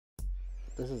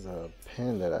This is a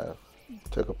pen that I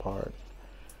took apart,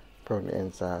 broke the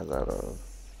insides out of,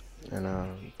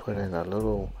 and put in a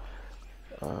little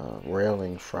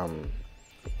railing from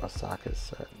a socket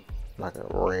set, like a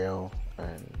rail,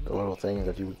 and the little things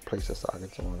that you place the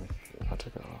sockets on. I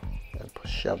took it off and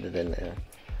shoved it in there.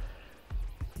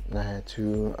 And I had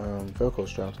two Velcro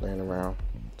straps laying around,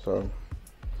 so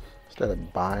instead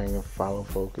of buying a follow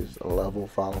focus, a level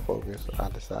follow focus, I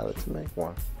decided to make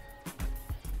one.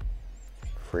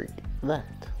 Freak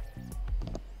that.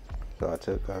 So I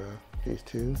took these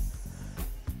two,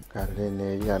 got it in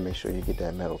there. You gotta make sure you get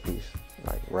that metal piece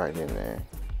like right in there,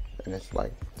 and it's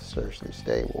like seriously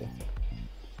stable.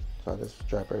 So I just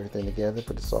strap everything together,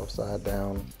 put the soft side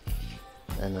down,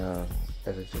 and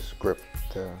it'll just grip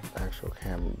the actual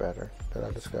camera better. That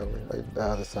I discovered. Like the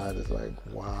other side is like,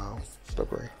 wow,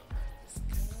 slippery.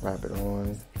 Wrap it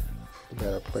on. You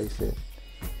gotta place it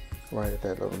right at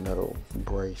that little metal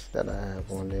brace that I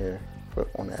have on there,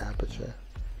 on the aperture,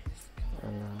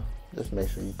 and just make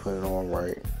sure you put it on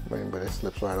right. But it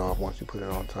slips right off once you put it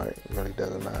on tight. It really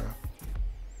doesn't matter.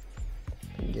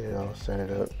 You get it all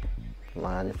centered up,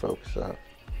 line your focus up.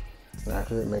 And I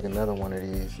could make another one of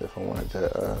these if I wanted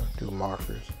to do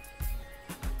markers.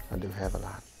 I do have a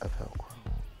lot of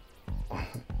Velcro.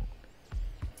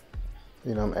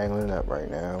 You know, I'm angling it up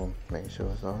right now, making sure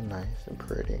it's all nice and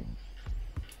pretty.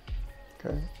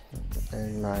 Okay,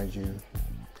 and mind you,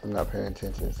 I'm not paying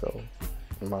attention, so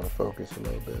I'm out of focus a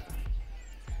little bit.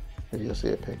 You'll see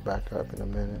it pick back up in a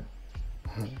minute.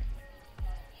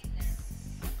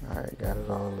 Alright, got it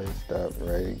all laced up,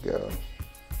 ready to go.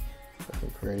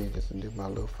 Looking pretty, just to do my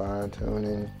little fine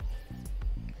tuning.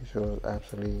 Make sure it's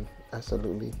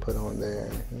absolutely put on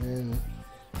there, and then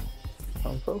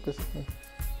I'm focusing.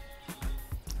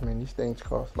 I mean, these things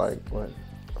cost like, what,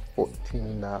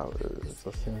 $14.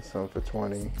 I've seen some for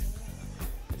 $20,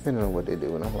 depending on what they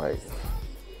do. And I'm like,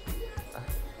 I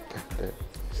got that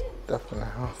stuff in the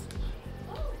house.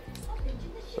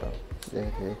 So, yeah,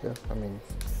 there you go. I mean,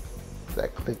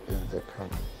 that click is the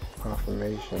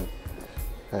confirmation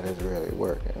that it's really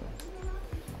working.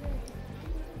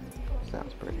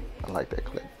 Sounds pretty. I like that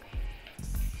click.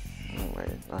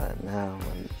 Anyway, alright, now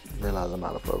I realize I'm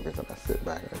out of focus and I sit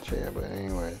back in the chair, but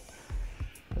anyway,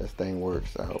 this thing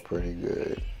works out pretty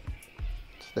good.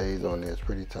 Stays on there, it's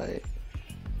pretty tight.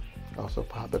 Also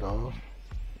pop it off.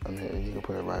 I mean, you can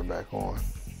put it right back on.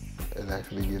 It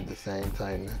actually gives the same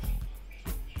tightness.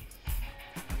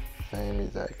 Same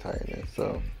exact tightness.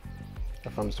 So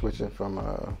if I'm switching from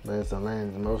lens to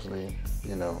lens, mostly,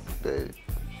 you know, it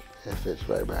fits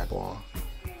right back on.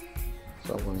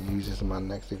 So I'm going to use this in my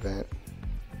next event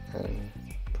and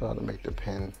try to make the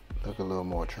pen look a little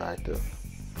more attractive.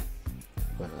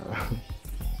 But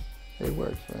it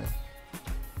works, man.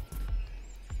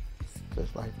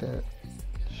 Just like that.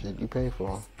 Shit you pay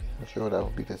for. I'm sure that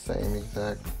would be the same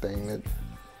exact thing that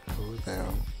goes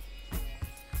down.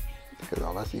 Because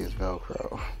all I see is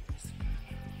Velcro.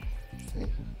 See,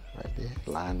 right there,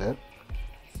 lined up,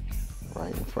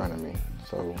 right in front of me.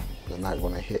 So it's not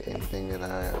going to hit anything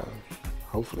that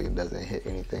hopefully it doesn't hit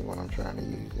anything when I'm trying to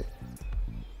use it.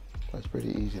 That's pretty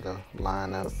easy to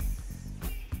line up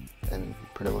and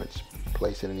pretty much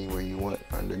place it anywhere you want,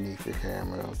 underneath your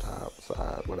camera, on top,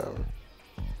 side, whatever.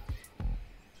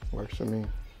 Works for me.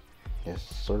 Yes,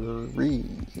 sirree.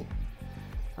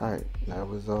 Alright, that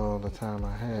was all the time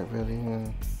I had, really.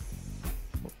 And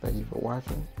thank you for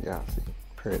watching. Y'all see,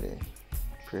 pretty.